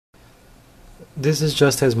This is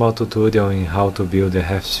just a small tutorial in how to build a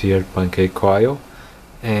half-sphere pancake coil,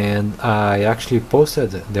 and I actually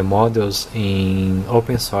posted the models in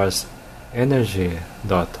open source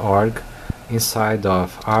energy.org inside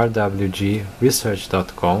of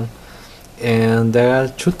rwgresearch.com. And there are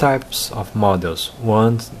two types of models.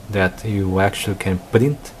 One that you actually can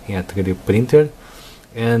print in a 3D printer,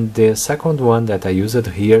 and the second one that I used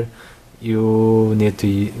here, you need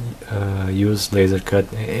to use laser cut,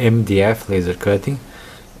 MDF laser cutting,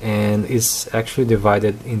 and it's actually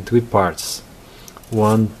divided in three parts.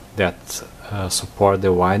 One that support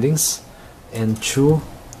the windings, and two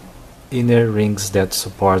inner rings that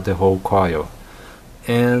support the whole coil.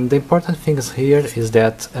 And the important thing here is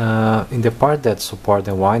that in the part that support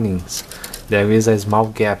the windings, there is a small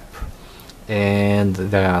gap, and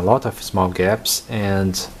there are a lot of small gaps,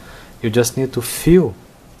 and you just need to fill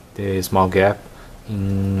the small gap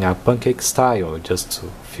in a pancake style, just to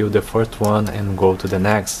fill the first one and go to the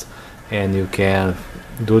next. And you can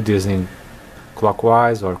do this in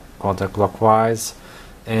clockwise or counterclockwise.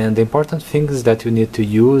 And the important thing is that you need to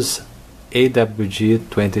use AWG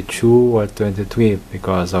 22 or 23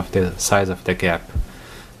 because of the size of the gap.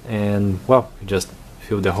 And well, you just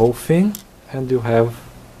fill the whole thing and you have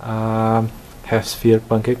a half-sphere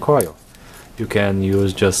pancake coil. You can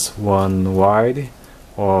use just one wide,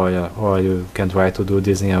 or you can try to do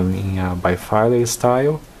this in a bifilar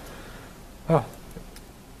style. Oh,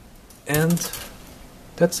 and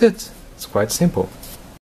that's it. It's quite simple.